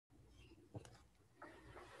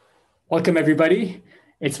Welcome, everybody.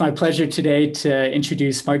 It's my pleasure today to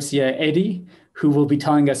introduce Marzieh Eidi, who will be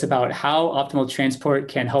telling us about how optimal transport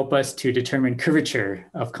can help us to determine curvature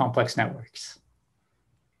of complex networks.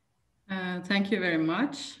 Thank you very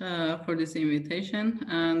much for this invitation,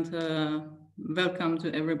 and welcome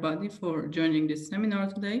to everybody for joining this seminar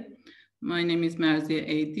today. My name is Marzieh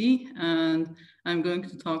Eidi, and I'm going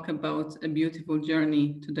to talk about a beautiful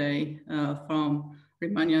journey today from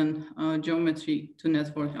Riemannian geometry to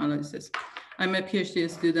network analysis. I'm a PhD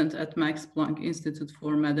student at Max Planck Institute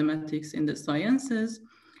for Mathematics in the Sciences,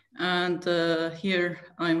 and here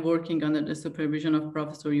I'm working under the supervision of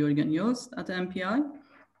Professor Jürgen Jost at MPI.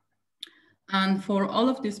 And for all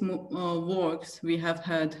of these works, we have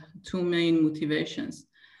had two main motivations.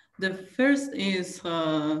 The first is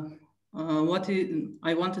I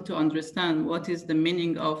wanted to understand what is the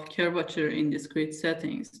meaning of curvature in discrete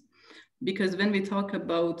settings. Because when we talk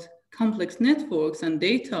about complex networks and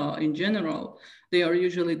data in general, they are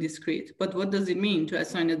usually discrete. But what does it mean to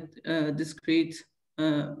assign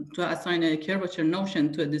a curvature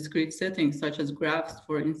notion to a discrete setting, such as graphs,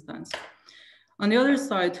 for instance? On the other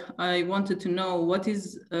side, I wanted to know what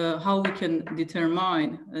is how we can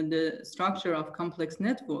determine the structure of complex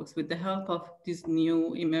networks with the help of these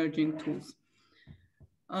new emerging tools.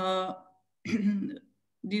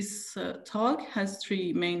 This talk has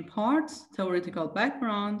three main parts: theoretical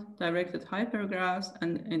background, directed hypergraphs,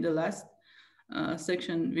 and in the last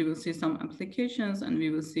section, we will see some applications and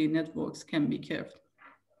we will see networks can be curved.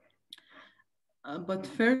 But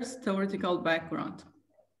first, theoretical background.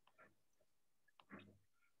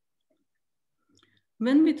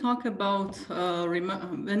 When we talk about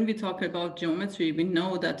geometry, we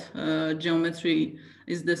know that geometry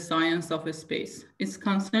is the science of a space. It's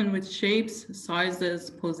concerned with shapes, sizes,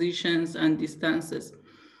 positions, and distances.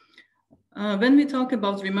 When we talk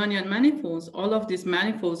about Riemannian manifolds, all of these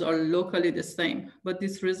manifolds are locally the same, but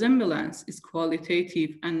this resemblance is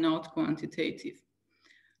qualitative and not quantitative.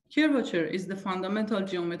 Curvature is the fundamental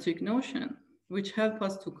geometric notion which help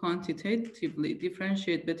us to quantitatively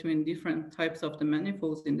differentiate between different types of the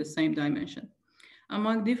manifolds in the same dimension.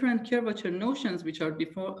 Among different curvature notions which are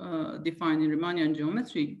defined in Riemannian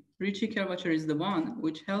geometry, Ricci curvature is the one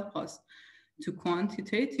which helps us to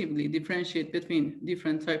quantitatively differentiate between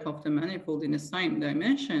different types of the manifold in the same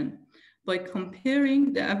dimension by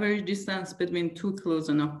comparing the average distance between two closed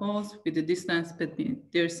enough with the distance between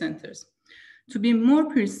their centers. To be more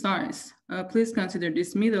precise, please consider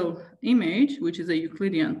this middle image, which is a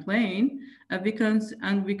Euclidean plane, and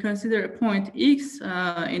we consider a point X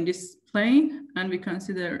in this plane, and we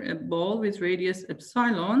consider a ball with radius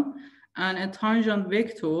epsilon and a tangent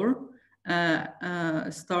vector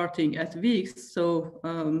starting at Vx. So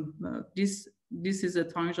this is a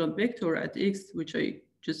tangent vector at X, which I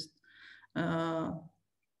just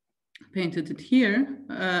painted it here,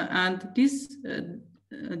 and this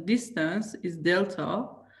distance is delta,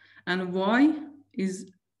 and y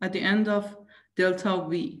is at the end of delta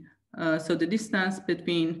v. So the distance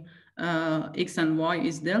between x and y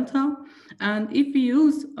is delta. And if we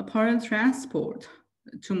use a parallel transport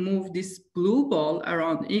to move this blue ball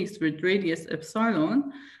around x with radius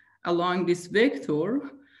epsilon along this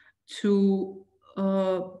vector to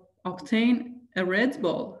obtain a red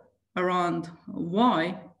ball around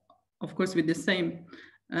y, of course with the same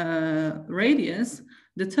radius,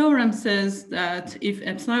 the theorem says that if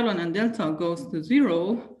epsilon and delta goes to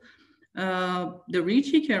 0, the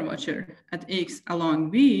Ricci curvature at x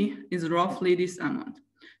along v is roughly this amount.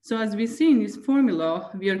 So as we see in this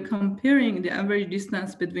formula, we are comparing the average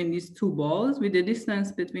distance between these two balls with the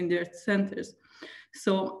distance between their centers.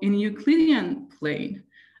 So in Euclidean plane,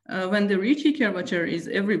 when the Ricci curvature is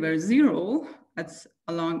everywhere 0, that's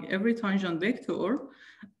along every tangent vector,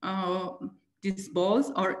 these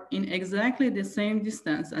balls are in exactly the same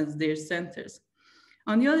distance as their centers.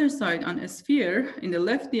 On the other side, on a sphere, in the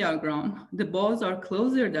left diagram, the balls are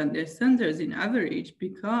closer than their centers in average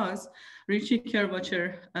because Ricci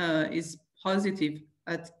curvature is positive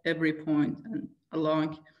at every point and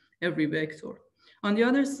along every vector. On the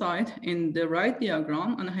other side, in the right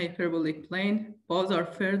diagram, on a hyperbolic plane, balls are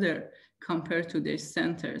further compared to their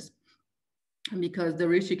centers because the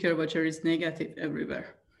Ricci curvature is negative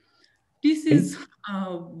everywhere. This is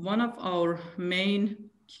one of our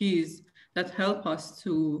main keys that help us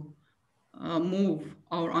to move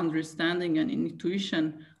our understanding and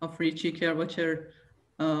intuition of Ricci curvature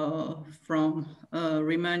from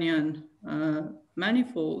Riemannian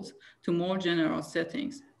manifolds to more general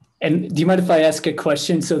settings. And do you mind if I ask a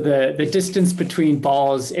question? So the distance between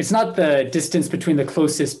balls, it's not the distance between the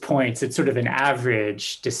closest points, it's sort of an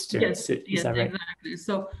average distance. Yes, Is that right? exactly.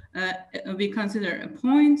 So we consider a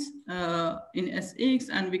point in Sx,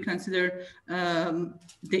 and we consider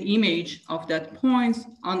the image of that point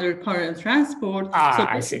under parallel transport. So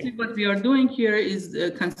I see. basically what we are doing here is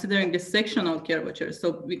considering the sectional curvature.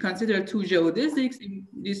 So we consider two geodesics in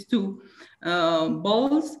these two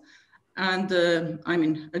balls, and I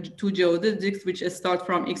mean two geodesics which start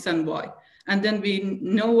from x and y. And then we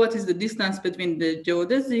know what is the distance between the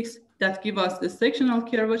geodesics that give us the sectional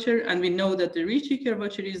curvature. And we know that the Ricci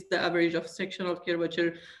curvature is the average of sectional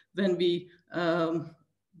curvature when we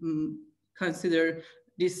consider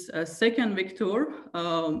this second vector,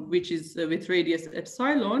 which is with radius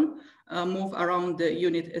epsilon, move around the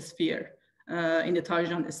unit sphere in the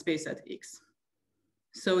tangent space at x.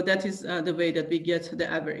 So that is the way that we get the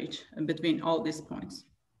average between all these points.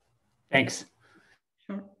 Thanks.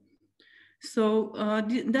 Sure. So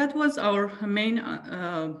that was our main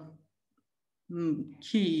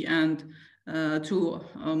key and to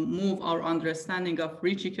move our understanding of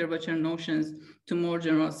Ricci curvature notions to more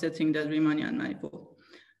general setting than Riemannian manifold.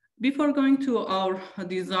 Before going to our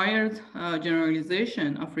desired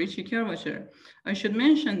generalization of Ricci curvature, I should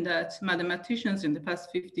mention that mathematicians in the past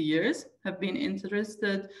 50 years have been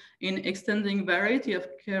interested in extending variety of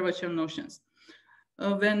curvature notions.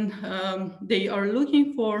 When they are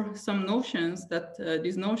looking for some notions that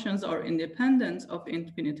these notions are independent of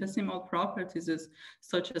infinitesimal properties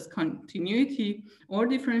such as continuity or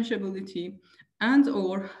differentiability, and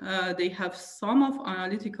or they have some of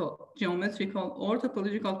analytical, geometrical, or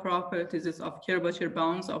topological properties of curvature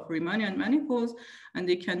bounds of Riemannian manifolds, and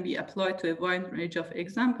they can be applied to a wide range of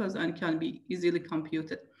examples and can be easily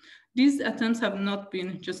computed. These attempts have not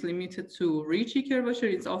been just limited to Ricci curvature,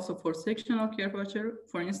 it's also for sectional curvature.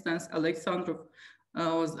 For instance, Alexandrov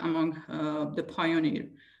was among the pioneers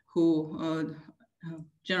who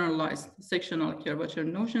generalized sectional curvature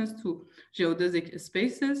notions to geodesic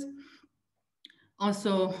spaces.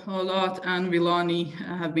 Also, Lot and Villani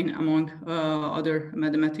have been among other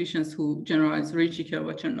mathematicians who generalized Ricci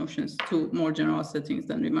curvature notions to more general settings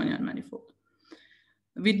than Riemannian manifold.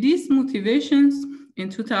 With these motivations, in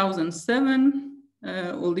 2007,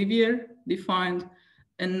 Ollivier defined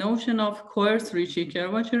a notion of coarse Ricci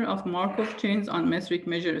curvature of Markov chains on metric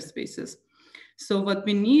measure spaces. So what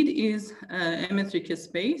we need is a metric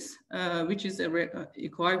space, which is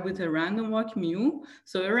equivalent with a random walk mu.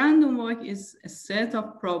 So a random walk is a set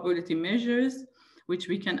of probability measures, which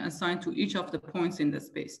we can assign to each of the points in the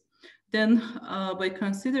space. Then by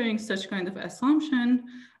considering such kind of assumption,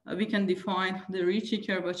 we can define the Ricci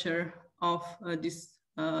curvature of this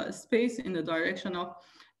space in the direction of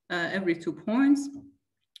every 2 points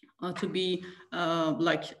to be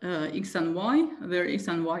like x and y, where x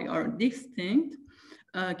and y are distinct.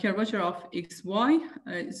 Curvature of xy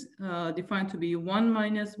is defined to be 1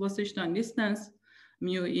 minus Wasserstein distance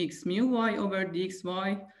mu x mu y over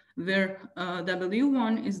dxy, where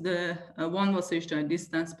W1 is the 1 Wasserstein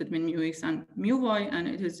distance between mu x and mu y, and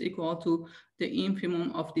it is equal to the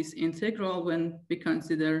infimum of this integral when we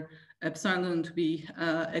consider epsilon to be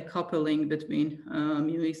a coupling between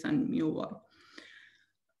mu x and mu y.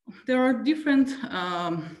 There are different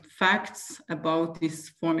facts about this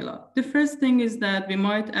formula. The first thing is that we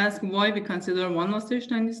might ask why we consider 1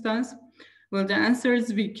 Wasserstein distance. Well, the answer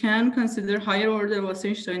is we can consider higher order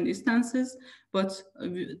Wasserstein distances, but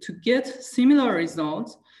to get similar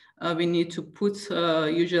results, we need to put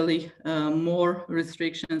usually more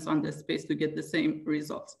restrictions on the space to get the same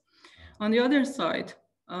results. On the other side,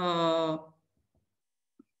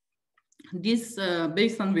 this,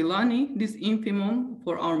 based on Villani, this infimum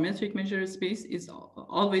for our metric measure space is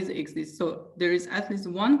always exists. So there is at least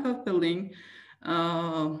one coupling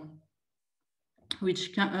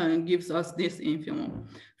which gives us this infimum.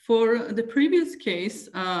 For the previous case,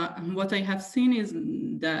 what I have seen is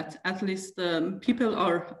that at least people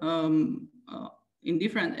are in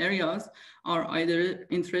different areas are either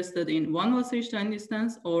interested in 1 Wasserstein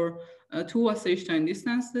distance or 2 Wasserstein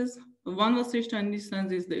distances. 1 Wasserstein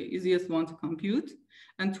distance is the easiest one to compute,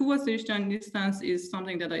 and 2 Wasserstein distance is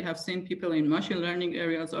something that I have seen people in machine learning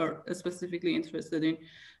areas are specifically interested in,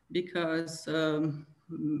 because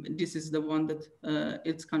this is the one that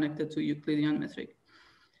it's connected to Euclidean metric.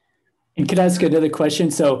 And could I ask another question?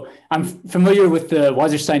 So I'm familiar with the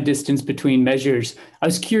Wasserstein distance between measures. I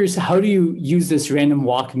was curious, how do you use this random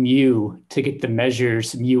walk mu to get the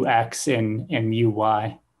measures mu x and mu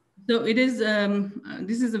y? So it is,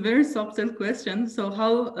 this is a very subtle question. So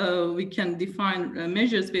how we can define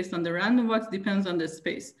measures based on the random walks depends on the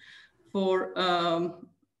space. For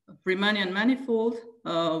Riemannian manifold,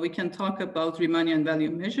 we can talk about Riemannian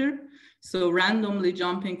value measure. So randomly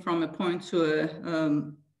jumping from a point to a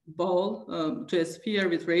ball, to a sphere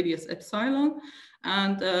with radius epsilon.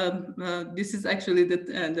 And this is actually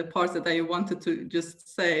the part that I wanted to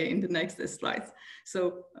just say in the next slides.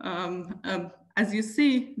 So as you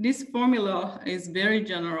see, this formula is very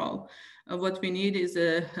general. What we need is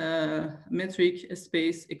a metric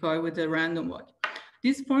space equal with a random walk.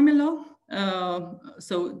 This formula,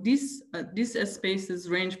 so these spaces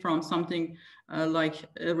range from something like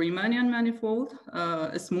a Riemannian manifold,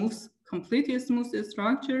 a smooth, completely smooth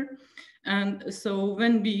structure. And so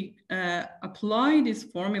when we apply this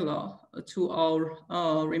formula to our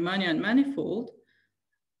Riemannian manifold,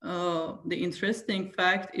 the interesting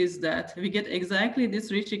fact is that we get exactly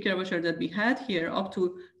this Ricci curvature that we had here up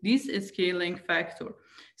to this scaling factor.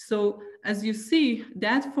 So as you see,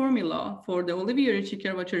 that formula for the Ollivier Ricci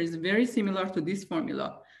curvature is very similar to this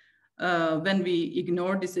formula. When we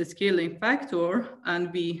ignore this scaling factor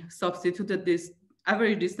and we substituted this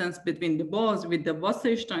average distance between the balls with the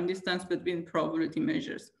Wasserstein distance between probability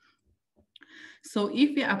measures. So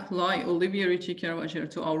if we apply Ollivier Ricci curvature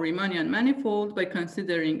to our Riemannian manifold by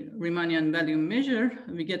considering Riemannian value measure,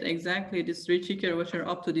 we get exactly this Ricci curvature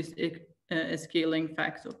up to this scaling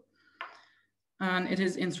factor. And it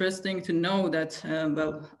is interesting to know that,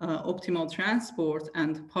 optimal transport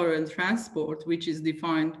and parallel transport, which is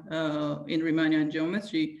defined in Riemannian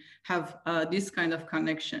geometry, have this kind of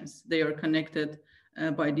connections. They are connected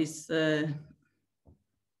by this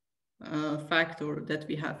factor that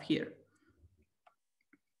we have here.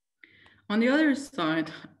 On the other side,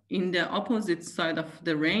 in the opposite side of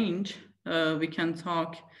the range, we can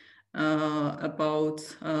talk about,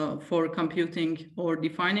 for computing or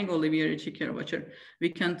defining Ollivier Ricci curvature, we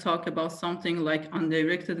can talk about something like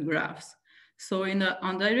undirected graphs. So in the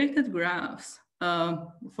undirected graphs,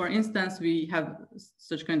 for instance, we have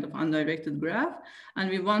such kind of undirected graph, and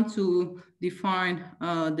we want to define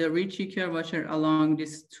the Ricci curvature along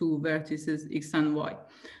these two vertices, x and y.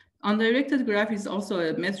 Undirected graph is also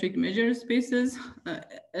a metric measure spaces,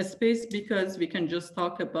 a space because we can just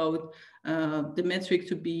talk about the metric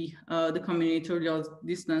to be the combinatorial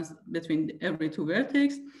distance between every two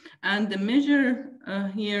vertex. And the measure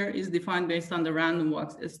here is defined based on the random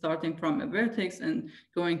walks starting from a vertex and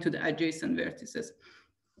going to the adjacent vertices.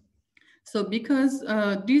 So because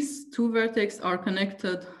these two vertices are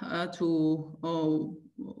connected to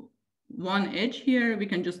one edge here, we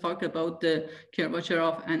can just talk about the curvature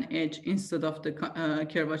of an edge instead of the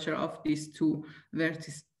curvature of these two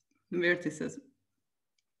vertices.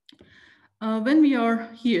 When we are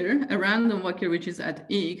here, a random walker which is at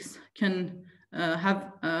x can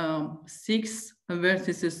have 6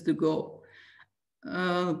 vertices to go.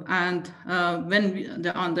 And when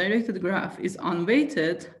the undirected graph is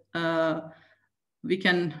unweighted, we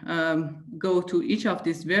can go to each of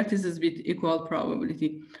these vertices with equal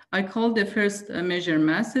probability. I call the first measure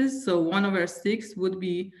masses. So 1/6 would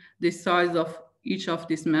be the size of each of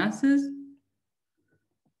these masses.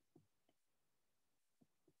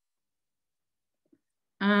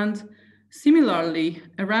 And similarly,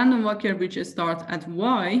 a random walker which starts at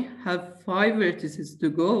y have 5 vertices to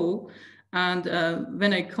go. And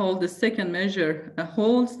when I call the second measure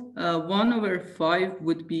holes, 1/5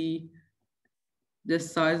 would be the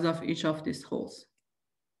size of each of these holes.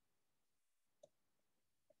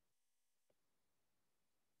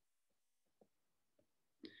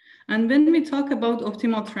 And when we talk about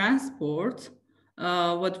optimal transport,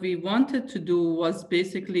 what we wanted to do was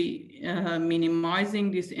basically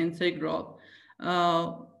minimizing this integral.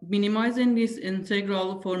 For minimizing this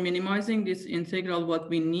integral, what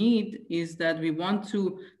we need is that we want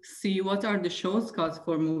to see what are the shortcuts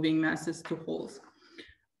for moving masses to holes.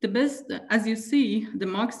 The best, as you see, the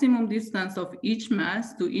maximum distance of each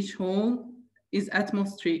mass to each hole is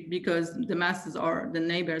atmospheric because the masses are the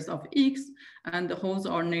neighbors of x and the holes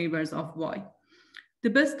are neighbors of y. The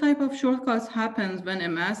best type of shortcuts happens when a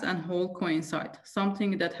mass and hole coincide,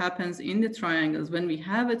 something that happens in the triangles when we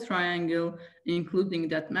have a triangle, including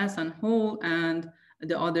that mass and hole and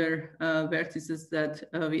the other vertices that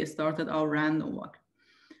we started our random walk.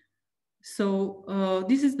 So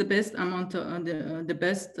this is the best amount, the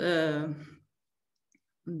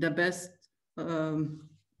best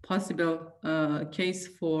possible case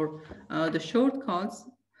for the shortcuts.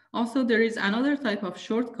 Also, there is another type of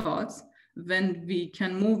shortcuts when we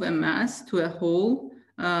can move a mass to a hole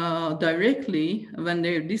directly when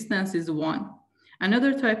their distance is 1.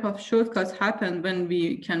 Another type of shortcuts happen when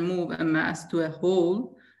we can move a mass to a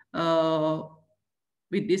hole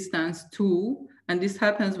with distance 2. And this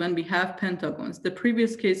happens when we have pentagons. The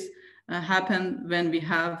previous case happen when we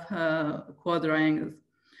have quadrangles.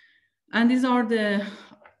 And these are the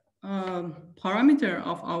parameter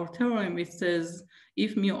of our theorem, which says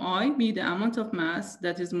if mu I be the amount of mass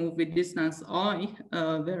that is moved with distance I,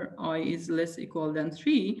 where I is less equal than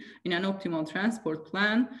 3 in an optimal transport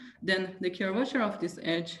plan, then the curvature of this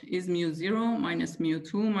edge is mu0 minus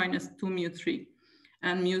mu2 minus 2 mu3.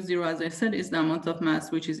 And mu0, as I said, is the amount of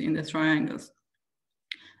mass which is in the triangles.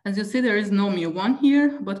 As you see, there is no mu1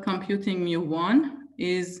 here, but computing mu1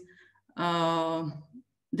 is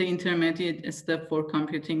the intermediate step for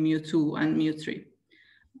computing mu2 and mu3.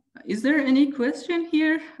 Is there any question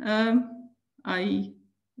here? I'm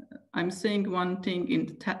saying one thing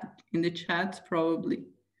in the chat, probably.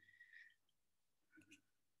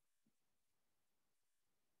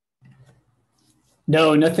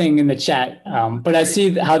 No, nothing in the chat. But I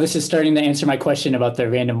see how this is starting to answer my question about the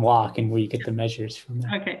random walk and where you get the measures from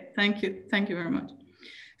there. Okay, thank you. Thank you very much.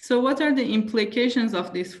 So what are the implications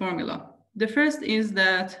of this formula? The first is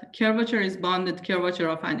that curvature is bounded curvature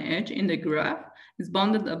of an edge in the graph is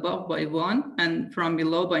bounded above by 1 and from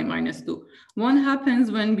below by -2. 1 happens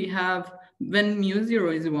when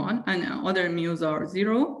mu0 is 1 and other mu's are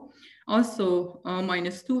 0. Also,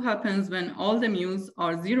 -2 happens when all the mu's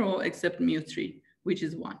are 0 except mu3, which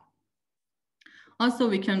is 1. Also,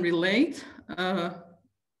 we can relate,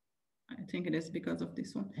 I think it is because of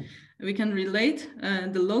this one. We can relate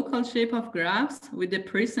the local shape of graphs with the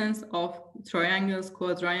presence of triangles,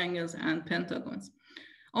 quadrangles, and pentagons.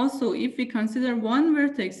 Also, if we consider one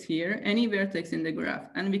vertex here, any vertex in the graph,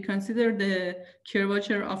 and we consider the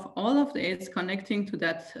curvature of all of the edges connecting to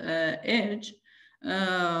that edge,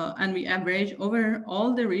 and we average over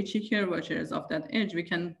all the Ricci curvatures of that edge, we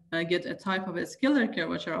can get a type of a scalar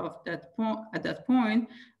curvature of that at that point,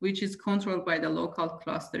 which is controlled by the local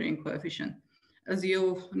clustering coefficient. As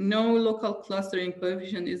you know, local clustering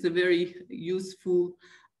coefficient is a very useful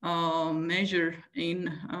measure in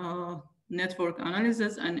network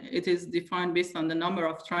analysis, and it is defined based on the number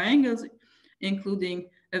of triangles, including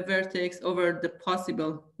a vertex over the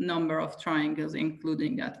possible number of triangles,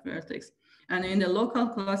 including that vertex. And in the local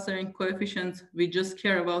clustering coefficient, we just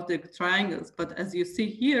care about the triangles. But as you see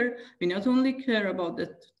here, we not only care about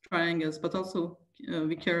the triangles, but also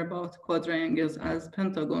we care about quadrangles as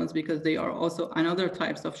pentagons, because they are also another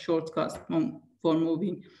types of shortcuts for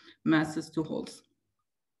moving masses to holes.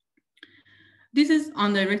 This is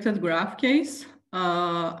undirected graph case.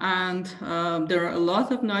 And there are a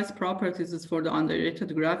lot of nice properties for the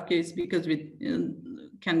undirected graph case because we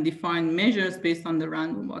can define measures based on the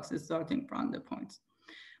random boxes starting from the points.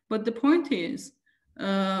 But the point is,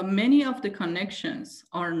 many of the connections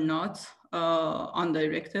are not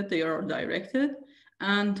undirected, they are directed,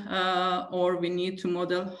 and or we need to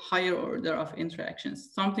model higher order of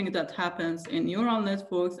interactions, something that happens in neural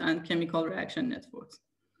networks and chemical reaction networks.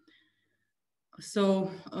 So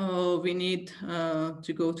we need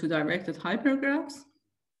to go to directed hypergraphs.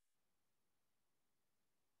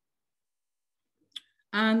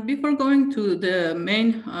 And before going to the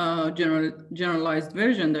main generalized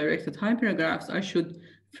version, directed hypergraphs, I should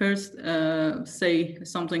first say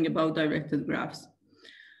something about directed graphs.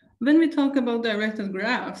 When we talk about directed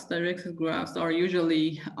graphs are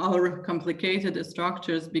usually our complicated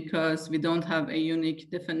structures because we don't have a unique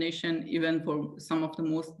definition even for some of the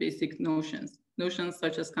most basic notions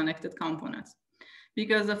such as connected components.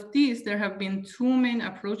 Because of this, there have been two main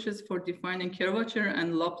approaches for defining curvature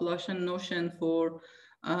and Laplacian notion for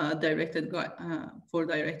directed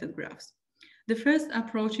graphs. The first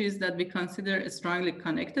approach is that we consider strongly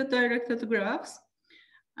connected directed graphs,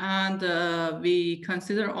 and we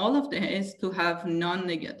consider all of the edges to have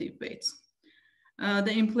non-negative weights.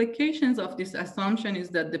 The implications of this assumption is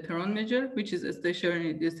that the Perron measure, which is a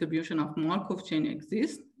stationary distribution of Markov chain,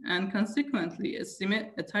 exists, and consequently,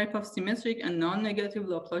 a type of symmetric and non-negative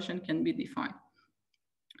Laplacian can be defined.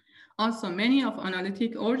 Also, many of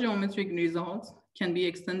analytic or geometric results can be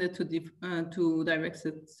extended to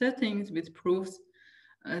directed settings with proofs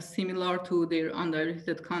similar to their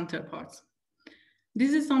undirected counterparts.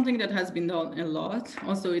 This is something that has been done a lot.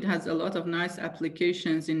 Also, it has a lot of nice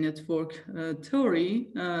applications in network theory,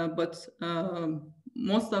 but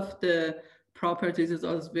most of the properties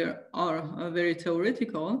are very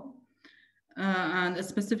theoretical. And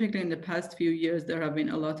specifically in the past few years, there have been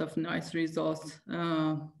a lot of nice results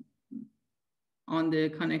on the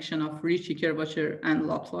connection of Ricci curvature and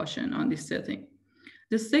Laplacian on this setting.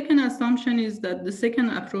 The second assumption is that the second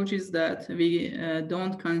approach is that we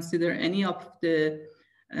don't consider any of the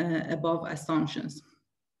above assumptions.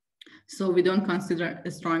 So we don't consider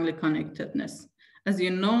a strongly connectedness. As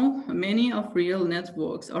you know, many of real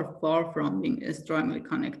networks are far from being strongly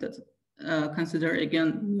connected. consider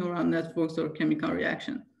again neural networks or chemical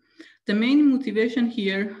reaction. The main motivation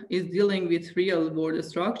here is dealing with real world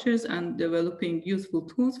structures and developing useful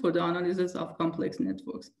tools for the analysis of complex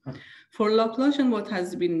networks. For Laplacian, what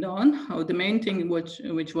has been done, or the main thing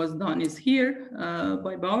which was done is here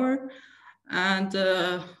by Bauer. And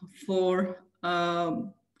for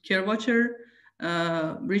curvature,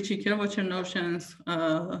 Ricci curvature notions,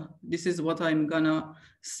 this is what I'm gonna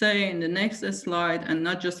say in the next slide, and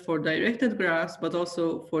not just for directed graphs, but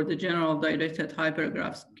also for the general directed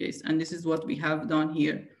hypergraphs case. And this is what we have done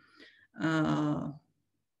here.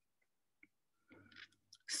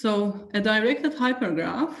 So a directed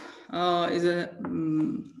hypergraph is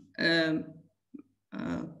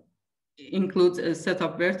includes a set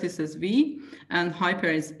of vertices V and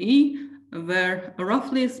hyperedge E, where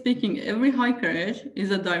roughly speaking, every hyperedge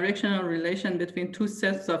is a directional relation between two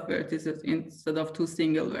sets of vertices instead of two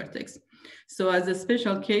single vertex. So as a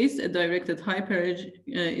special case, a directed hyperedge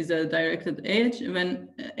is a directed edge when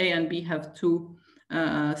A and B have two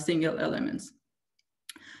single elements.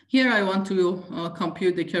 Here I want to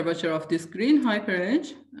compute the curvature of this green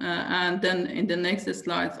hyperedge, and then in the next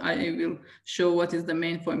slides, I will show what is the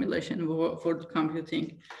main formulation for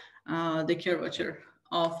computing the curvature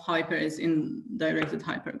of hyperedges in directed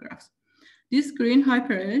hypergraphs. This green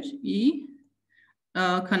hyperedge, E,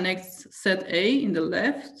 connects set A in the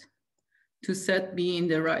left to set B in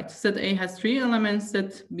the right. Set A has 3 elements,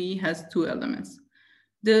 set B has 2 elements.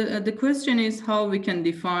 The question is how we can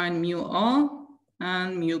define mu A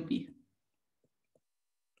and mu B.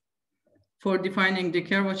 For defining the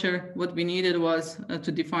curvature, what we needed was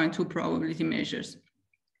to define 2 probability measures.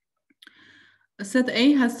 Set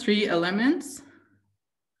A has 3 elements,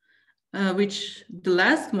 which the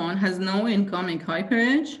last one has no incoming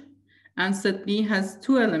hyperedge, and set B has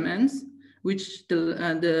 2 elements, which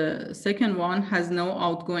the second one has no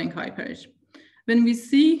outgoing hyperedge. When we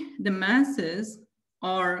see the masses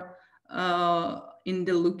are in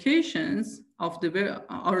the locations of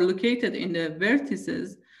are located in the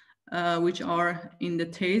vertices, which are in the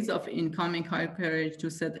tails of incoming hyperedge to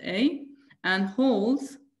set A, and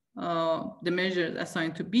holes, the measures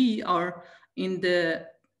assigned to B, are in the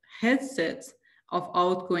headsets of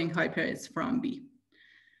outgoing hyperedges from B.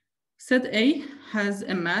 Set A has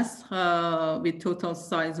a mass with total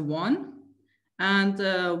size 1, and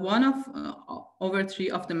 1 over 3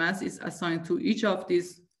 of the mass is assigned to each of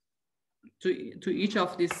these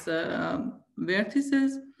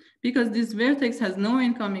vertices. Because this vertex has no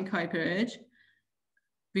incoming hyperedge,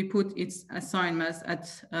 we put its assigned mass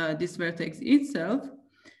at this vertex itself.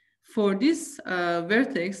 For this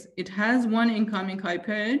vertex, it has 1 incoming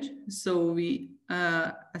hyperedge, so we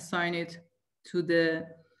assign it to the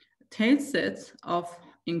tail set of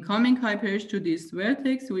incoming hyperedge to this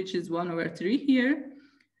vertex, which is 1 over 3 here.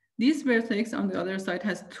 This vertex on the other side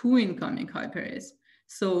has 2 incoming hyperedges.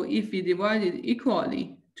 So if we divide it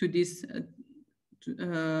equally to this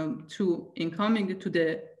to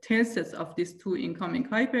the tail sets of these 2 incoming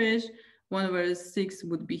hyperedge, 1 over 6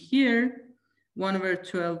 would be here, 1 over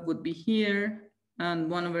 12 would be here, and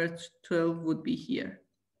 1 over 12 would be here.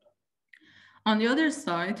 On the other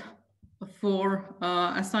side, for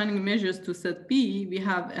assigning measures to set B, we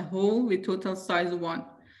have a hole with total size 1.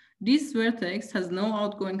 This vertex has no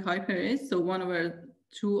outgoing hyperedge, so 1 over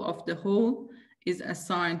 2 of the hole is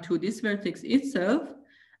assigned to this vertex itself,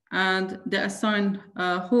 and the assigned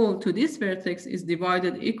hole to this vertex is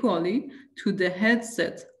divided equally to the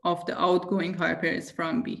headset of the outgoing hyperedges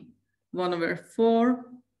from B. 1 over 4,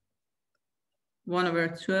 1 over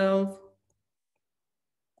 12,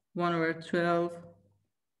 1 over 12,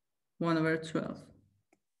 1 over 12.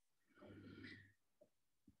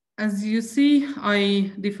 As you see,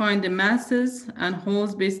 I defined the masses and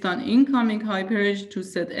holes based on incoming hyperedge to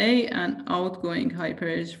set A and outgoing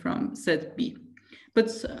hyperedge from set B. But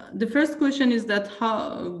the first question is that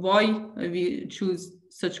why we choose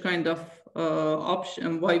such kind of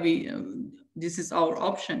option, why this is our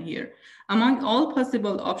option here. Among all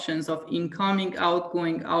possible options of incoming,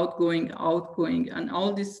 outgoing, outgoing, outgoing, and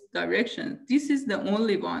all these directions, this is the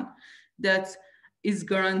only one that is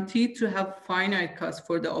guaranteed to have finite cost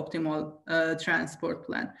for the optimal transport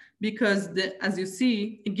plan. Because as you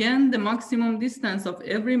see, again, the maximum distance of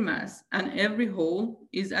every mass and every hole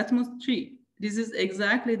is at most 3. This is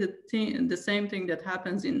exactly the same thing that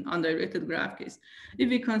happens in undirected graph case. If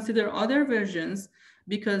we consider other versions,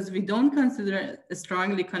 because we don't consider a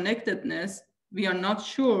strongly connectedness, we are not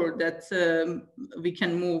sure that we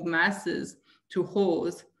can move masses to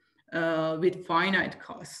holes with finite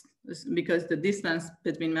cost, because the distance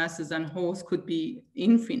between masses and holes could be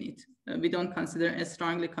infinite. We don't consider a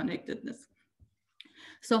strongly connectedness.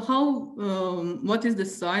 So what is the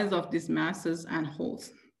size of these masses and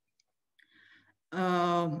holes?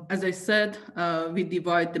 As I said, we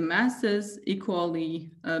divide the masses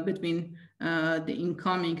equally between the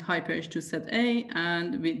incoming hyperedge to set A,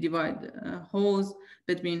 and we divide holes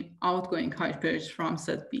between outgoing hyperedge from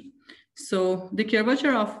set B. So the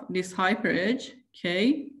curvature of this hyperedge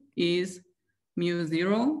K is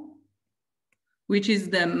mu0, which is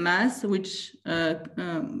the mass, which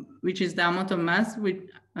is the amount of mass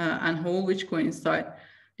and hole which coincide.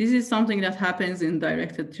 This is something that happens in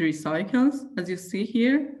directed 3 cycles, as you see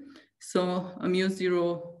here. So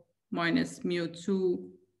mu0 minus mu2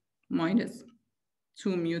 minus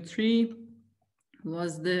 2 mu3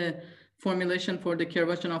 was the formulation for the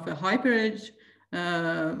curvature of a hyperedge.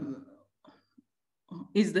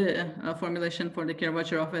 Is the formulation for the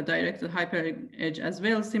curvature of a directed hyperedge as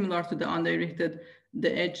well, similar to the undirected,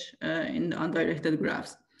 the edge in the undirected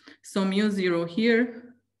graphs. So mu0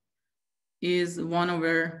 here is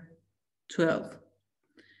 1/12.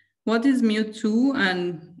 What is mu2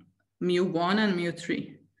 and mu1 and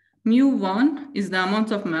mu3? Mu1 is the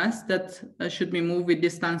amount of mass that should be moved with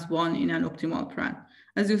distance 1 in an optimal plan.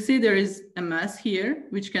 As you see, there is a mass here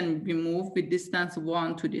which can be moved with distance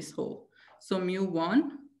 1 to this hole. So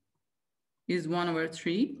mu1 is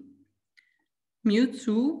 1/3.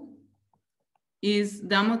 Mu2 is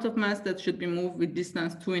the amount of mass that should be moved with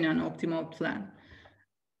distance 2 in an optimal plan.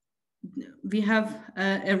 We have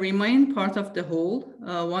a remaining part of the hole,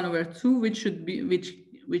 1/2, which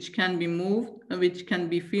can be moved, which can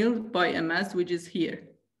be filled by a mass which is here.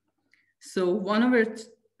 So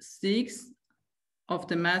 1/6 of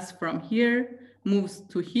the mass from here moves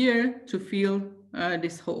to here to fill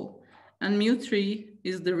this hole. And mu3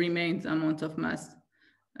 is the remaining amount of mass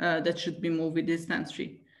that should be moved with distance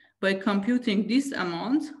 3. By computing this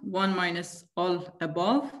amount, 1 minus all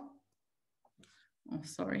above,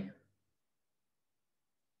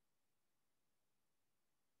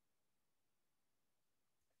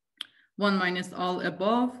 1 minus all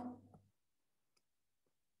above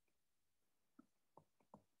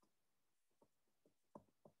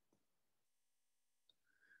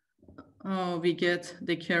we get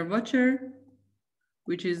the curvature,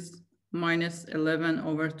 which is minus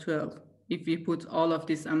 11/12 if we put all of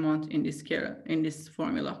this amount in this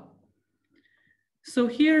formula. So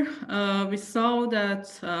here we saw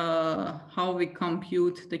that how we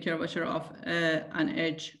compute the curvature of an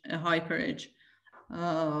edge, a hyperedge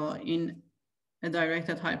in a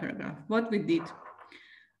directed hypergraph. What we did,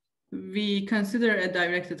 we consider a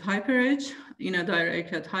directed hyperedge in a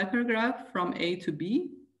directed hypergraph from A to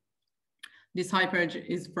B. This hyperedge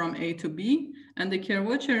is from A to B, and the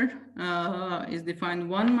curvature is defined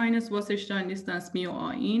 1 minus Wasserstein distance mu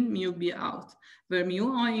I in, mu B out, where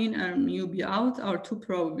mu I in and mu B out are 2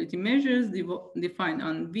 probability measures defined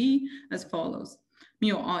on V as follows.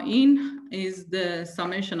 Mu I in is the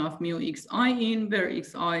summation of mu xi in, where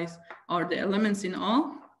xi's are the elements in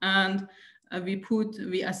R, and we put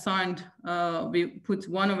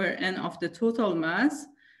 1/n of the total mass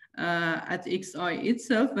at xi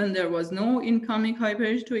itself when there was no incoming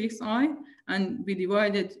hyperedge to xi, and we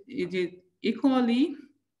divided it equally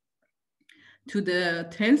to the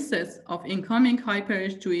tail sets of incoming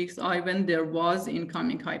hyperedge to xi when there was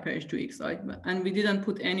incoming hyperedge to xi, and we didn't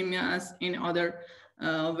put any mass in other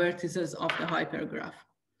vertices of the hypergraph.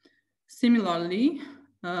 Similarly,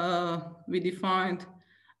 we defined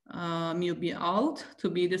mu B out to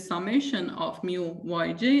be the summation of mu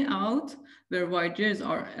yj out, where yj's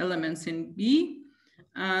are elements in B,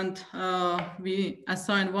 and we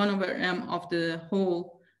assigned 1/m of the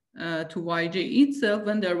whole to yj itself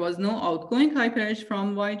when there was no outgoing hyperedge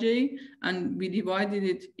from yj, and we divided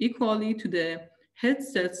it equally to the head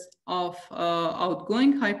sets of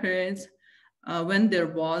outgoing hyperedges when there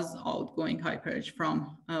was outgoing hyperedge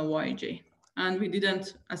from yj. And we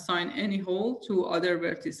didn't assign any hole to other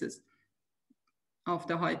vertices of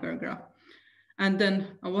the hypergraph. And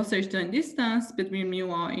then a Wasserstein distance between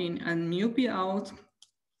mu I in and mu B out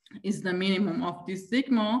is the minimum of this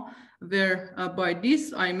sigma, where by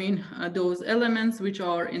this I mean those elements which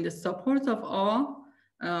are in the support of R,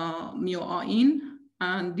 mu I in,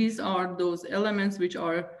 and these are those elements which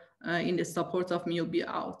are in the support of mu B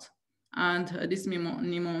out. And this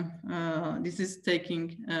minimum, this is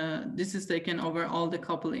taken over all the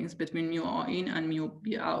couplings between mu I in and mu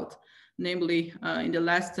B out. Namely, in the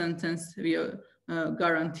last sentence, we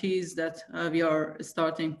guarantees that we are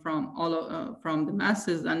starting from from the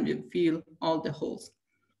masses and we fill all the holes.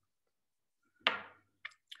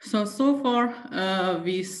 So far,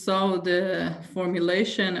 we saw the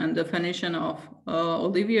formulation and definition of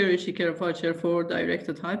Ollivier Ricci curvature for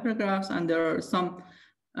directed hypergraphs, and there are some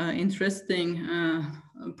interesting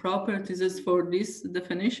properties for this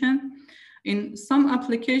definition. In some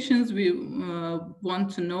applications, we want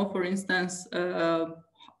to know, for instance, how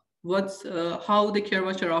the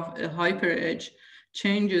curvature of a hyperedge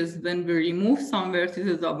changes when we remove some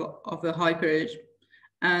vertices of a hyperedge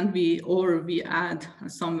and we add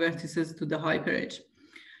some vertices to the hyperedge.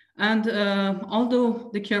 And although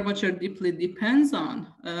the curvature deeply depends on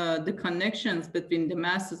the connections between the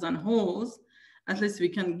masses and holes, at least we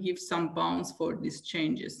can give some bounds for these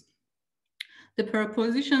changes. The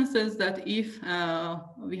proposition says that if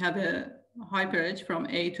we have a hyperedge from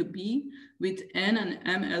A to B with n and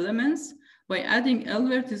m elements, by adding L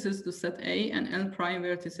vertices to set A and L prime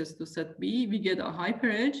vertices to set B, we get a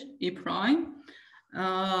hyperedge E prime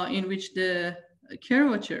in which the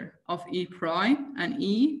curvature of E prime and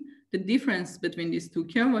E, the difference between these two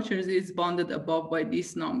curvatures is bounded above by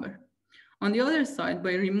this number. On the other side,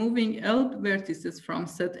 by removing L vertices from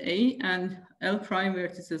set A and L prime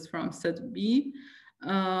vertices from set B,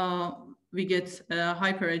 we get a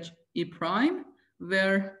hyperedge E prime,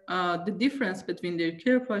 where the difference between their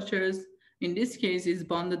curvatures in this case is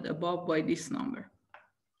bounded above by this number.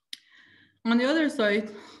 On the other side,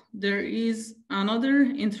 there is another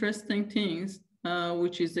interesting thing,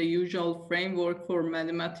 which is the usual framework for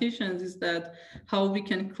mathematicians, is that how we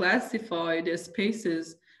can classify the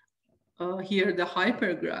spaces, here the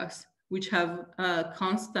hypergraphs, which have a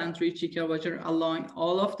constant Ricci curvature along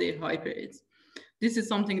all of their hyperedges. This is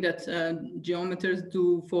something that geometers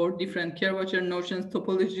do for different curvature notions,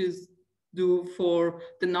 topologies do for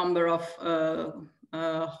the number of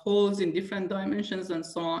holes in different dimensions and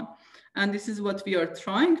so on. And this is what we are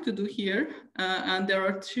trying to do here. And there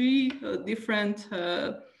are three different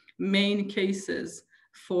main cases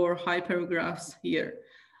for hypergraphs here.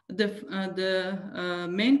 The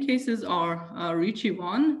main cases are Ricci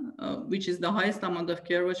 1, which is the highest amount of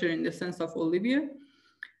curvature in the sense of Ollivier.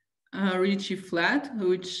 Ricci flat,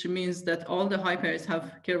 which means that all the hyperedges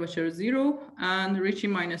have curvature 0, and Ricci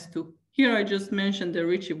 -2. Here I just mentioned the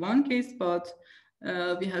Ricci 1 case, but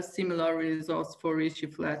we have similar results for Ricci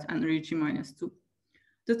flat and Ricci -2.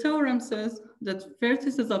 The theorem says that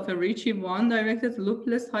vertices of a Ricci 1 directed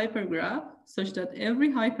loopless hypergraph, such that every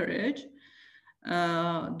hyperedge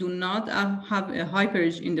do not have a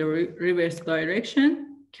hyperedge in the reverse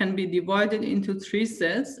direction, can be divided into 3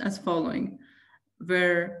 sets as following,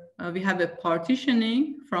 where we have a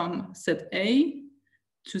partitioning from set A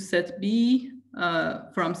to set B,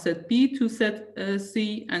 from set B to set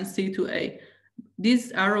C, and C to A.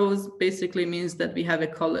 These arrows basically means that we have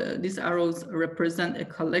these arrows represent a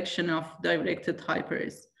collection of directed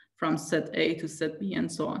hyperedges from set A to set B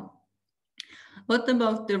and so on. What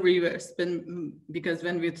about the reverse? Because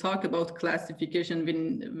when we talk about classification,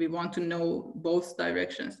 we want to know both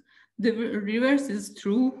directions. The reverse is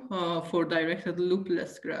true for directed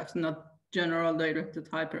loopless graphs, not general directed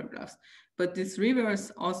hypergraphs. But this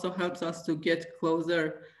reverse also helps us to get closer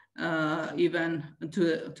even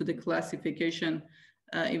to the classification,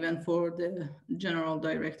 even for the general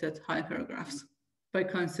directed hypergraphs, by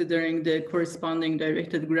considering the corresponding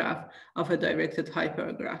directed graph of a directed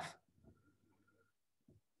hypergraph.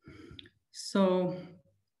 So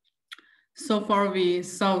far we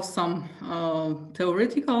saw some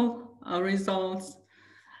theoretical results,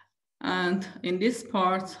 and in this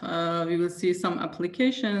part we will see some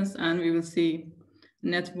applications, and we will see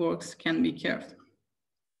networks can be curved.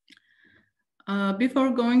 Before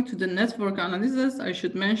going to the network analysis, I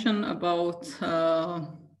should mention about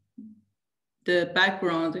the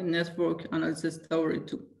background in network analysis theory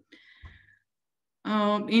too.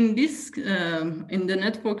 In the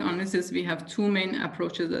network analysis, we have 2 main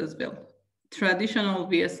approaches as well: traditional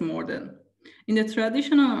vs model. In the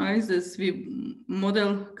traditional analysis, we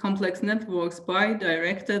model complex networks by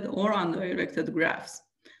directed or undirected graphs,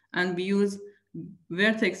 and we use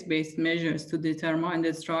vertex-based measures to determine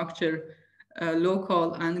the structure,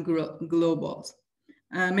 local and global,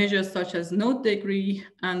 measures such as node degree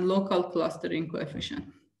and local clustering coefficient.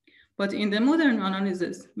 But in the modern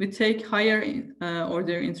analysis, we take higher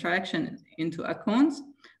order interaction into account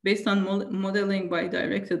based on modeling by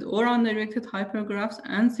directed or undirected hypergraphs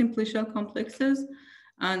and simplicial complexes.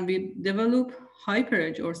 And we develop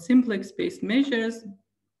hyperedge or simplex-based measures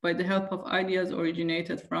by the help of ideas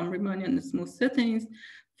originated from Riemannian smooth settings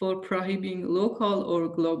for prohibiting local or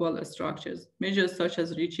global structures, measures such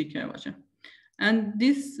as Ricci curvature. And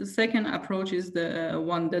this second approach is the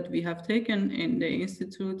one that we have taken in the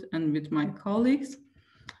institute and with my colleagues.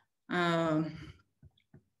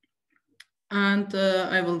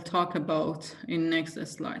 I will talk about in next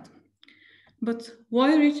slide. But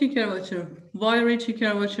why Ricci curvature? Why Ricci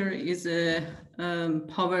curvature is a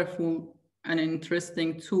powerful and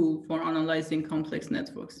interesting tool for analyzing complex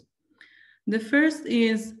networks? The first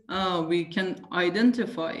is we can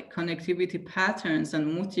identify connectivity patterns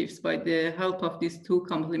and motifs by the help of these two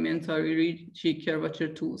complementary Ricci curvature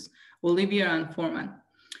tools, Ollivier and Forman.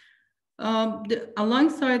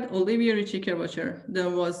 Alongside Ollivier Ricci curvature, there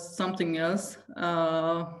was something else,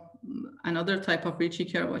 another type of Ricci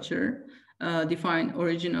curvature defined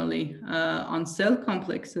originally on cell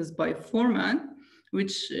complexes by Forman,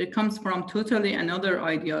 which comes from totally another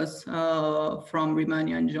ideas from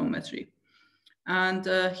Riemannian geometry. And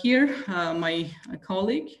here, my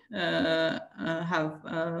colleague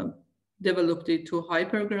have developed it to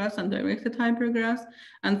hypergraphs and directed hypergraphs.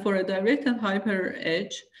 And for a directed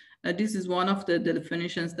hyperedge, this is one of the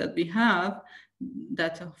definitions that we have,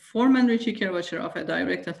 that Forman Ricci curvature of a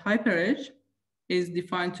directed hyperedge is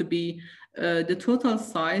defined to be the total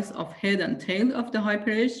size of head and tail of the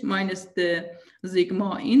hyperedge minus the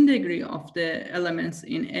sigma in degree of the elements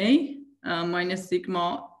in A minus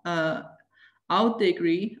sigma out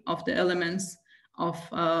degree of the elements of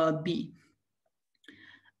B.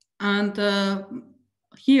 And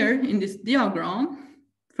here in this diagram,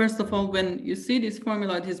 first of all, when you see this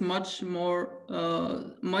formula, it is much more,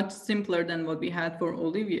 much simpler than what we had for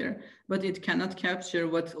Ollivier, but it cannot capture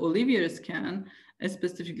what Ollivier's can,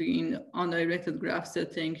 specifically in undirected graph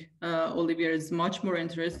setting. Ollivier is much more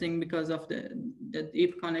interesting because of the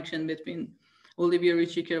deep connection between Ollivier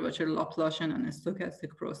Ricci curvature, Laplacian, and a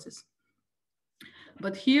stochastic process.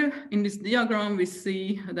 But here in this diagram, we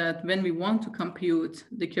see that when we want to compute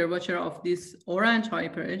the curvature of this orange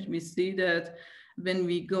hyperedge, we see that when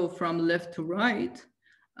we go from left to right,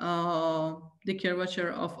 the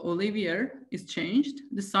curvature of Ollivier is changed.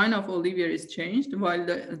 The sign of Ollivier is changed while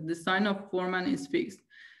the sign of Forman is fixed.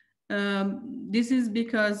 This is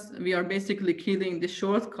because we are basically killing the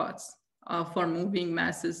shortcuts for moving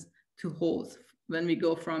masses to holes when we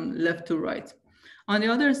go from left to right. On the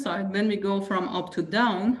other side, when we go from up to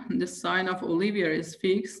down, the sign of Ollivier is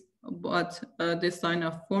fixed, but the sign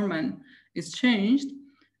of Forman is changed.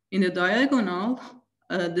 In the diagonal,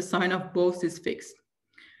 the sign of both is fixed.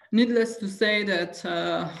 Needless to say that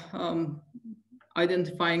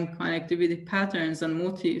identifying connectivity patterns and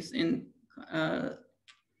motifs in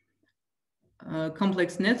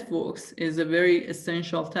complex networks is a very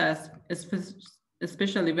essential task,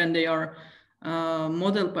 especially when they are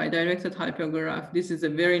modeled by directed hypergraph. This is a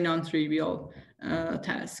very non-trivial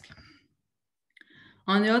task.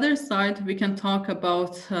 On the other side, we can talk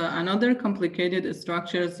about another complicated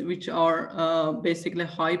structures, which are basically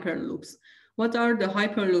hyperloops. What are the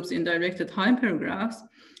hyperloops in directed hypergraphs?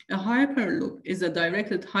 A hyperloop is a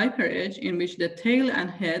directed hyperedge in which the tail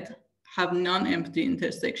and head have non-empty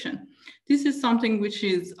intersection. This is something which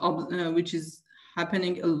is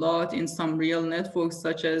happening a lot in some real networks,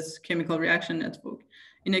 such as chemical reaction network.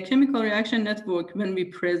 In a chemical reaction network, when we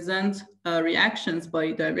present reactions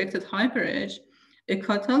by directed hyperedge, a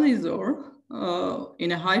catalyzer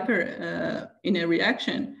in a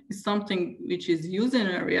reaction is something which is used in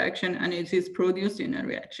a reaction and it is produced in a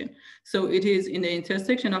reaction. So it is in the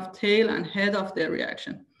intersection of tail and head of the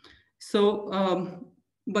reaction. So,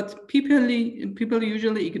 but people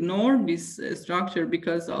usually ignore this structure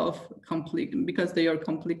because they are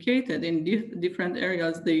complicated in different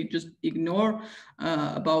areas. They just ignore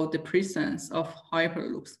about the presence of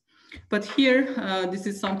hyperloops. But here, this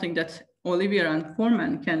is something that Ollivier and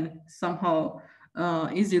Forman can somehow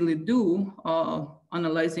easily do,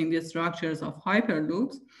 analyzing the structures of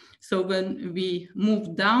hyperloops. So when we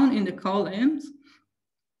move down in the columns,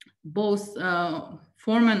 both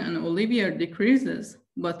Forman and Ollivier decreases,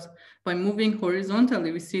 but by moving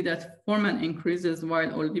horizontally, we see that Forman increases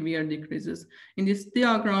while Ollivier decreases. In this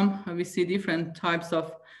diagram, we see different types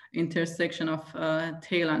of intersection of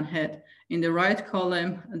tail and head. In the right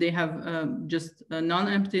column, they have just a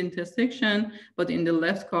non-empty intersection, but in the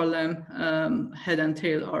left column, head and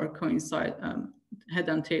tail are coincide. Head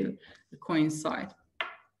and tail coincide,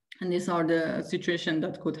 and these are the situations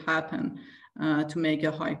that could happen to make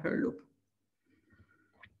a hyperloop.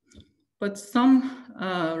 But some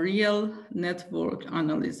real network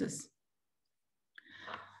analysis.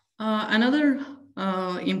 Another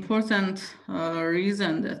important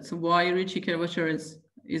reason that's why Ricci curvature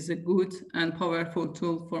is a good and powerful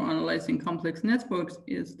tool for analyzing complex networks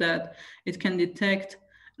is that it can detect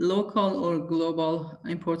local or global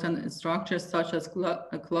important structures such as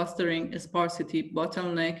clustering, sparsity,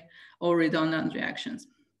 bottleneck, or redundant reactions.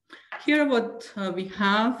 Here what we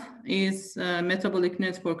have is a metabolic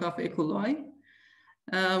network of E. coli.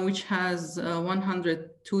 which has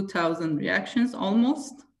 102,000 reactions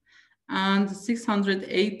almost, and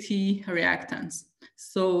 680 reactants.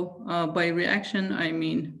 So by reaction, I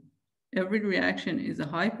mean every reaction is a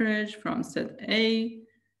hyperedge from set A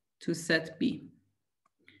to set B.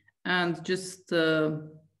 And just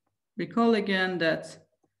recall again that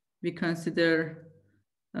we consider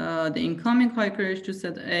the incoming hyperedge to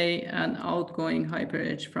set A and outgoing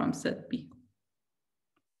hyperedge from set B.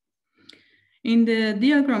 In the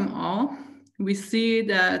diagram A, we see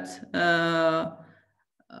that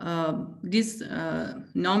this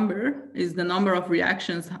number is the number of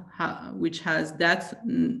reactions which has that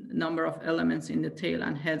number of elements in the tail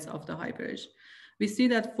and heads of the hyperedge. We see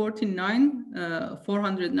that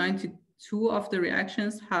 492 of the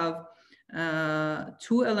reactions have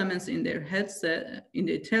 2 elements in their head set, in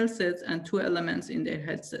their tail sets, and 2 elements in their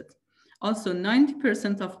head set. Also,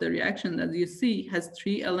 90% of the reaction that you see has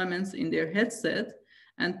 3 elements in their head set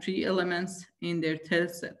and 3 elements in their tail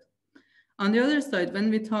set. On the other side,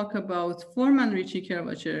 when we talk about Forman Ricci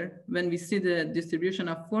curvature, when we see the distribution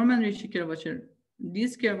of Forman Ricci curvature,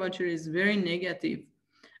 this curvature is very negative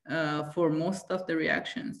for most of the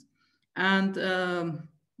reactions. And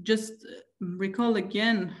just recall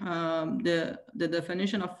again the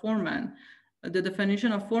definition of Forman. The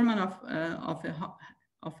definition of Forman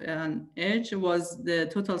of an edge was the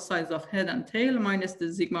total size of head and tail minus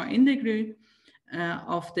the sigma in degree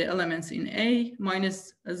of the elements in A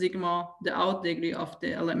minus sigma, the out degree of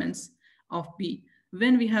the elements of B.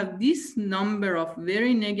 When we have this number of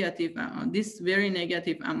very negative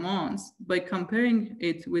amounts, by comparing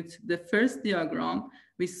it with the first diagram,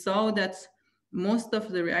 we saw that most of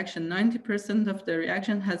the reaction, 90% of the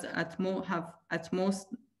reaction have at most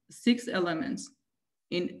 6 elements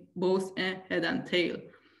in both head and tail.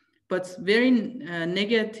 But very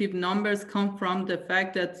negative numbers come from the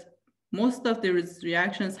fact that most of the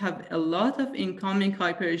reactions have a lot of incoming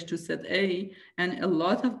hyperedge to set A and a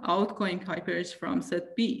lot of outgoing hyperedge from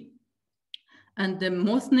set B. And the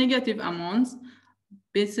most negative amounts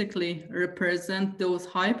basically represent those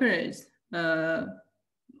hyperedges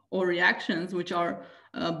or reactions which are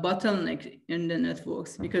bottleneck in the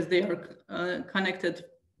networks because they are connected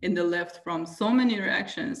in the left from so many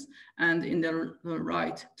reactions and in the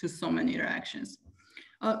right to so many reactions.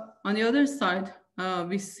 On the other side,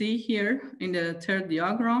 we see here in the third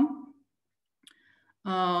diagram,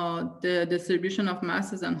 the distribution of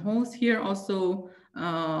masses and holes. Here also,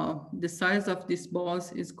 the size of these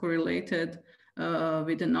balls is correlated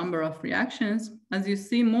with the number of reactions. As you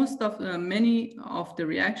see, many of the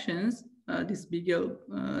reactions, this bigger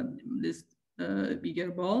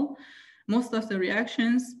ball, most of the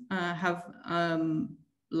reactions have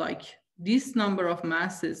like this number of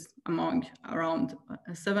masses among around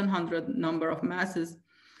 700 number of masses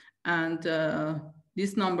and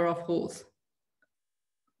this number of holes.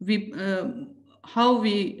 How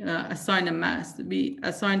we assign a mass? We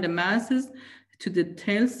assign the masses to the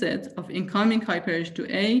tail set of incoming hyperedge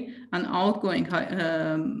to A and outgoing,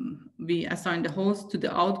 we assign the holes to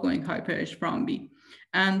the outgoing hyperedge from B.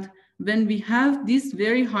 And when we have this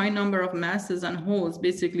very high number of masses and holes,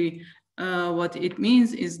 basically what it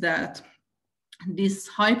means is that these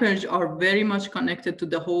hyperedges are very much connected to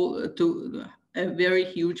the whole, to a very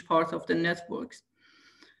huge part of the networks.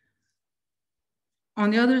 On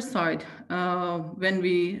the other side, when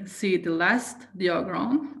we see the last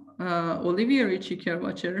diagram, Ollivier Ricci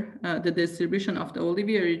curvature, the distribution of the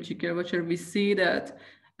Ollivier Ricci curvature, we see that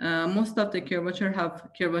most of the curvature have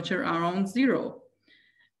curvature around 0.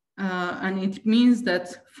 And it means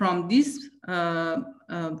that from this,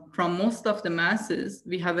 from most of the masses,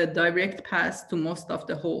 we have a direct path to most of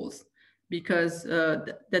the holes because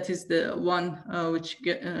that is the one which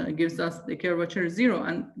gives us the curvature 0.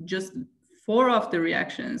 And just 4 of the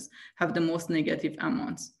reactions have the most negative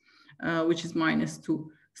amounts, which is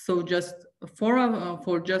 -2. So just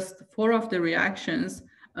for just 4 of the reactions,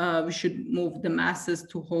 we should move the masses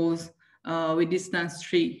to holes with distance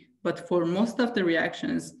 3. But for most of the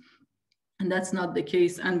reactions, and that's not the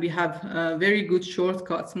case. And we have very good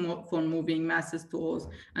shortcuts for moving masses to holes.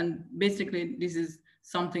 And basically, this is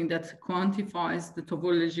something that quantifies the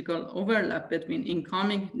topological overlap between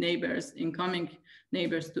incoming neighbors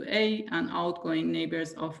to A and outgoing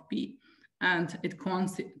neighbors of B. And it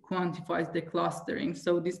quantifies the clustering.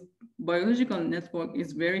 So this biological network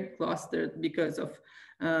is very clustered because of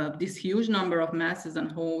this huge number of masses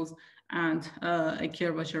and holes and a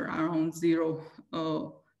curvature around 0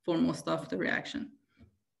 for most of the reaction.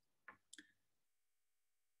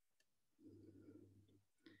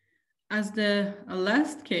 As the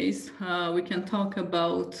last case, we can talk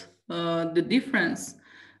about the difference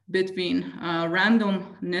between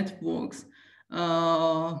random networks,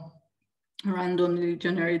 randomly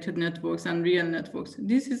generated networks and real networks.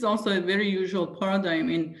 This is also a very usual paradigm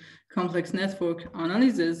in complex network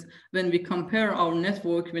analysis when we compare our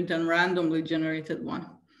network with a randomly generated one.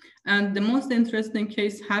 And the most interesting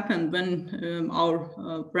case happened when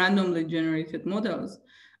our randomly generated models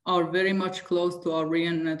are very much close to our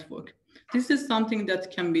real network. This is something that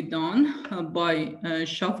can be done by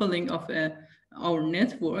shuffling of our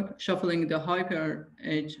network, shuffling the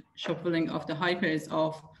hyperedge, shuffling of the hyperedge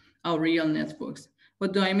of our real networks.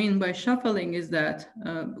 What do I mean by shuffling is that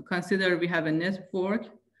consider we have a network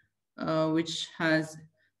which has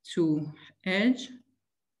two edges.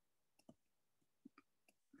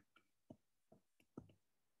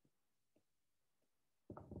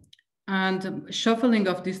 And shuffling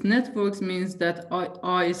of these networks means that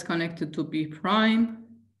I is connected to B prime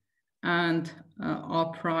and R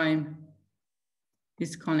prime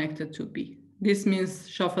is connected to B. This means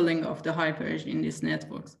shuffling of the hyperedge in these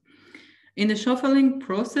networks. In the shuffling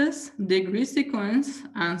process, degree sequence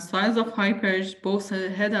and size of hyperedge, both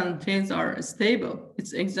head and tails are stable.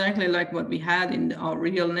 It's exactly like what we had in our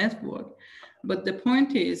real network. But the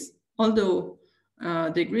point is, although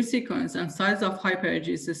degree sequence and size of hyperedge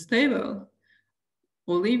is stable,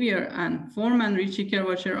 Ollivier and Forman Ricci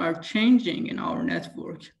curvature are changing in our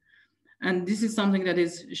network. And this is something that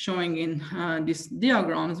is showing in these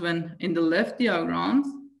diagrams, when in the left diagrams,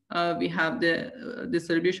 we have the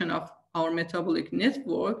distribution of our metabolic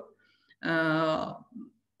network.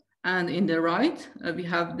 And in the right, we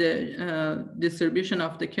have the distribution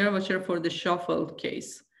of the curvature for the shuffled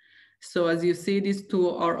case. So as you see, these two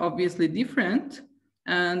are obviously different.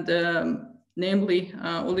 And namely,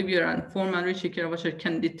 Ollivier and Forman Ricci curvature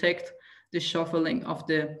can detect the shuffling of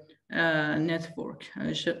the network,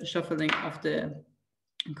 shuffling of the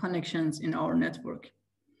connections in our network.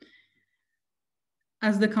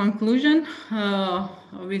 As the conclusion,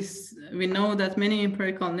 we know that many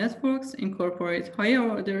empirical networks incorporate higher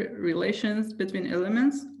order relations between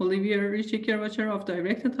elements. Ollivier Ricci curvature of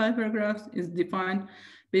directed hypergraphs is defined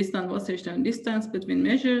based on Wasserstein distance between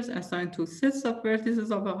measures assigned to sets of vertices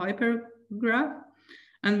of a hypergraph.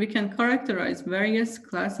 And we can characterize various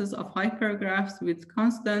classes of hypergraphs with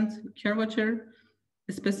constant curvature,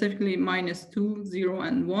 specifically -2, 0,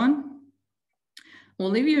 and 1.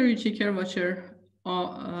 Ollivier Ricci curvature,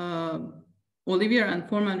 Ollivier and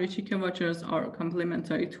Forman Ricci curvatures are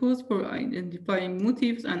complementary tools for identifying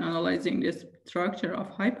motifs and analyzing the structure of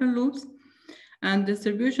hyperloops. And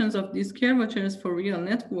distributions of these curvatures for real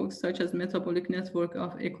networks, such as metabolic network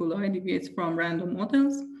of E. coli, deviates from random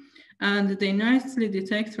models. And they nicely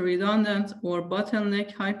detect redundant or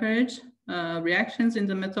bottleneck hyperedge reactions in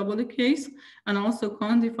the metabolic case, and also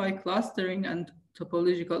quantify clustering and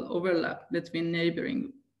topological overlap between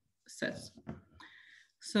neighboring sets.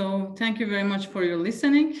 So thank you very much for your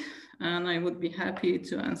listening, and I would be happy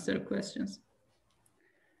to answer questions.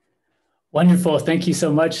 Wonderful. Thank you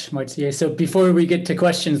so much, Marzieh. So before we get to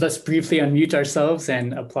questions, let's briefly unmute ourselves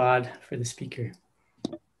and applaud for the speaker.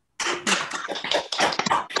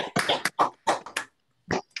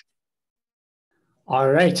 All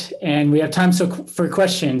right, and we have time for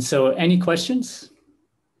questions. So any questions?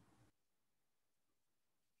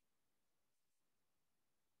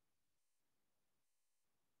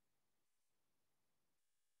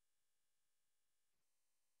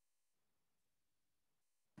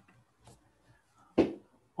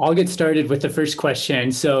 I'll get started with the first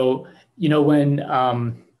question. So, you know, when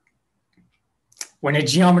a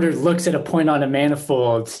geometer looks at a point on a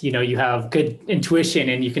manifold, you know, you have good intuition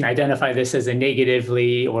and you can identify this as a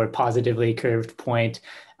negatively or positively curved point.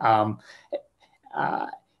 How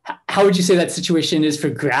would you say that situation is for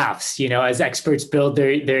graphs? You know, as experts build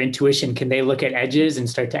their intuition, can they look at edges and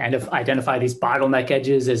start to identify these bottleneck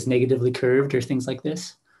edges as negatively curved or things like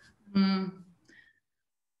this?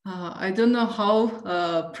 I don't know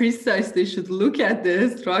how precise they should look at the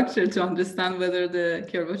structure to understand whether the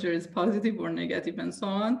curvature is positive or negative and so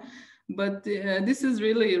on. But this is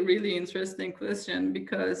really a really interesting question,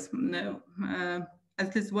 because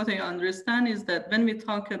at least what I understand is that when we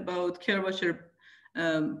talk about curvature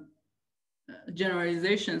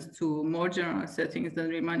generalizations to more general settings than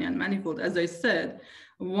Riemannian manifold, as I said,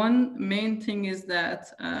 one main thing is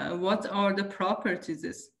that what are the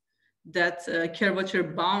properties that curvature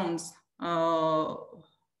bounds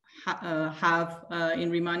have in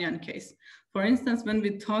Riemannian case. For instance, when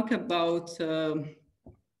we talk about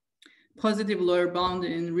positive lower bound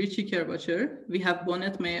in Ricci curvature, we have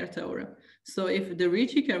Bonnet-Meyer theorem. So if the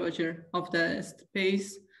Ricci curvature of the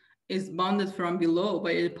space is bounded from below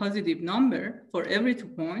by a positive number for every 2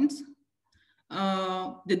 points,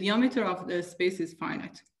 the diameter of the space is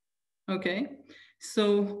finite. Okay,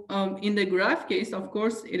 so in the graph case, of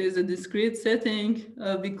course, it is a discrete setting.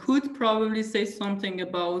 We could probably say something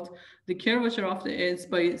about the curvature of the edge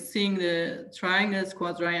by seeing the triangles,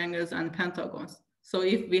 quadrangles, and pentagons. So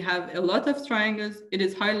if we have a lot of triangles, it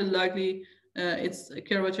is highly likely its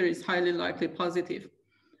curvature is highly likely positive.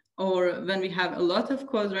 Or when we have a lot of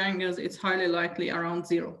quadrangles, it's highly likely around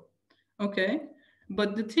 0. Okay,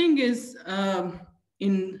 but the thing is,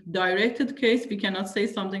 in directed case, we cannot say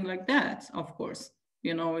something like that. Of course,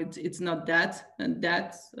 you know, it's not that, and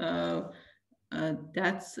that's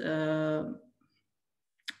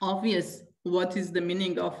obvious. What is the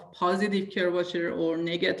meaning of positive curvature or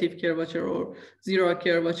negative curvature or 0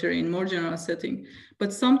 curvature in more general setting?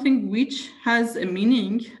 But something which has a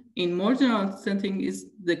meaning in more general setting is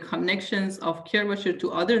the connections of curvature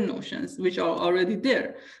to other notions which are already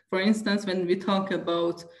there. For instance, when we talk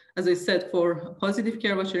about, as I said, for positive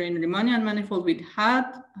curvature in Riemannian manifold, we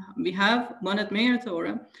have Monod-Meyer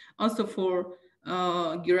theorem. Also for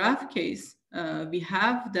graph case, we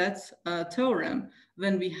have that theorem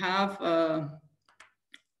when we have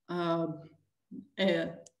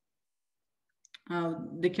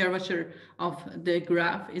the curvature of the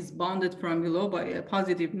graph is bounded from below by a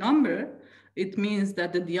positive number. It means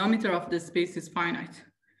that the diameter of the space is finite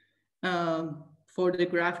for the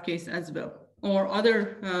graph case as well, or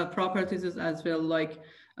other properties as well, like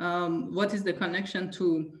what is the connection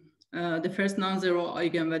to the first non-zero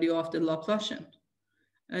eigenvalue of the Laplacian.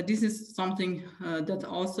 This is something that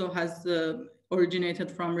also has originated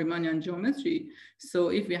from Riemannian geometry. So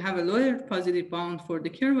if we have a lower positive bound for the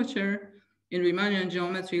curvature, in Riemannian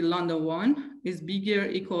geometry, lambda 1 is bigger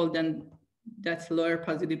equal than that lower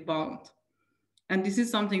positive bound. And this is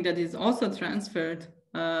something that is also transferred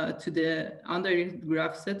to the undirected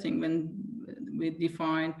graph setting when we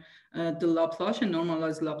define the Laplacian,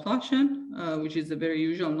 normalized Laplacian, which is a very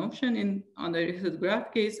usual notion in undirected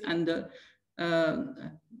graph case, and the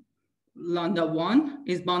lambda 1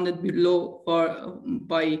 is bounded below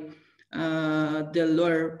by the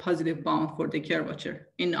lower positive bound for the curvature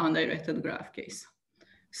in undirected graph case.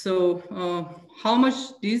 So how much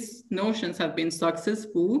these notions have been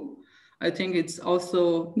successful, I think it's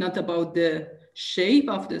also not about the shape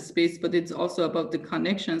of the space, but it's also about the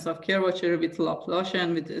connections of curvature with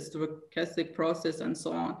Laplacian, with the stochastic process and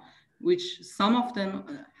so on, which some of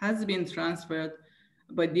them has been transferred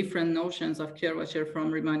by different notions of curvature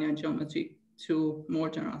from Riemannian geometry to more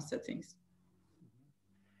general settings.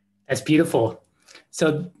 That's beautiful.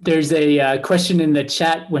 So there's a question in the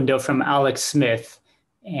chat window from Alex Smith,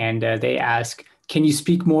 and they ask, can you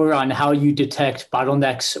speak more on how you detect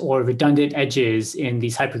bottlenecks or redundant edges in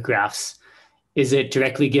these hypergraphs? Is it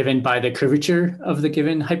directly given by the curvature of the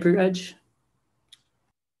given hyperedge?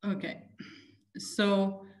 Okay,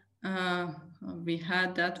 so we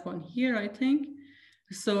had that one here, I think.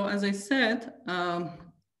 So as I said,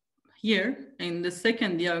 here in the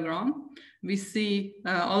second diagram, we see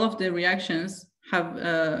all of the reactions have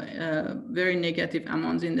very negative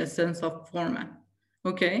amounts in the sense of Forman.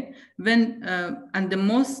 Okay, when and the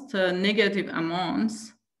most negative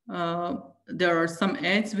amounts, there are some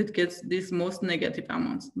edges which gets these most negative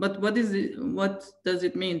amounts. But what is it? What does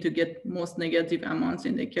it mean to get most negative amounts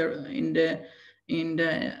in the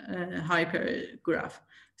hypergraph?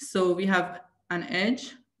 So we have an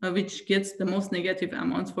edge which gets the most negative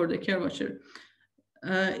amounts for the curvature.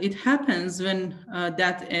 It happens when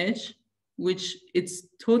that edge, which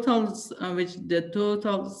the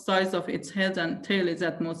total size of its head and tail is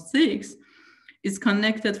at most 6, is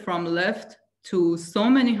connected from left to so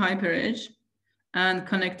many hyperedge and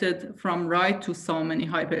connected from right to so many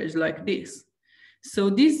hyperedge like this. So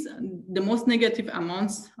these, the most negative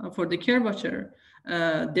amounts for the curvature,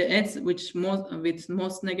 the edges with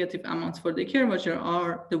most negative amounts for the curvature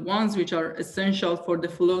are the ones which are essential for the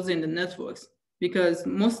flows in the networks, because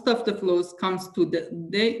most of the flows comes to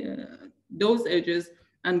those edges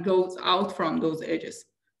and goes out from those edges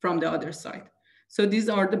from the other side. So these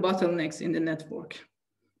are the bottlenecks in the network.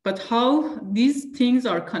 But how these things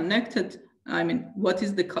are connected, I mean, what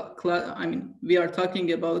is the, I mean, we are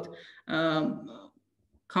talking about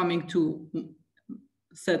coming to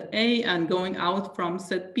set A and going out from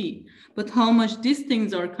set B. But how much these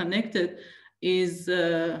things are connected is,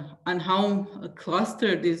 and how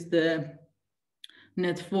clustered is the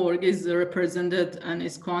network is represented and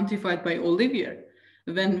is quantified by Ollivier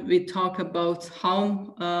when we talk about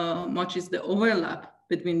how much is the overlap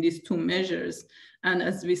between these two measures. And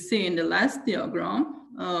as we see in the last diagram,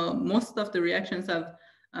 most of the reactions have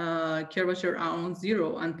curvature around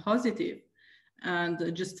 0 and positive.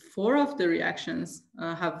 and just 4 of the reactions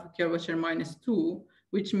have curvature -2,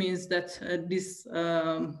 which means that these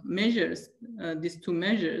two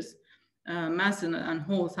measures, mass and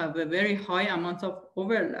holes, have a very high amount of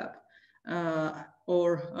overlap,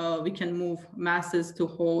 or we can move masses to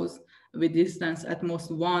holes with distance at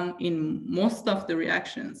most 1 in most of the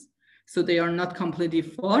reactions. So they are not completely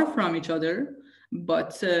far from each other,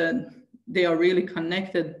 but they are really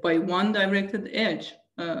connected by one directed edge,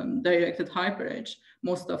 directed hyperedge,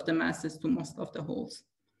 most of the masses to most of the holes.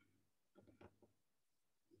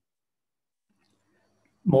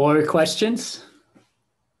 More questions?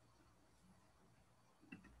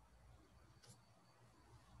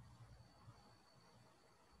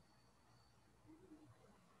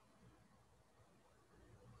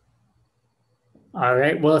 All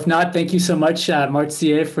right. Well, if not, thank you so much,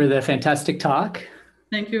 Marzieh, for the fantastic talk.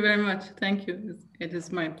 Thank you very much. Thank you. It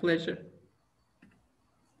is my pleasure.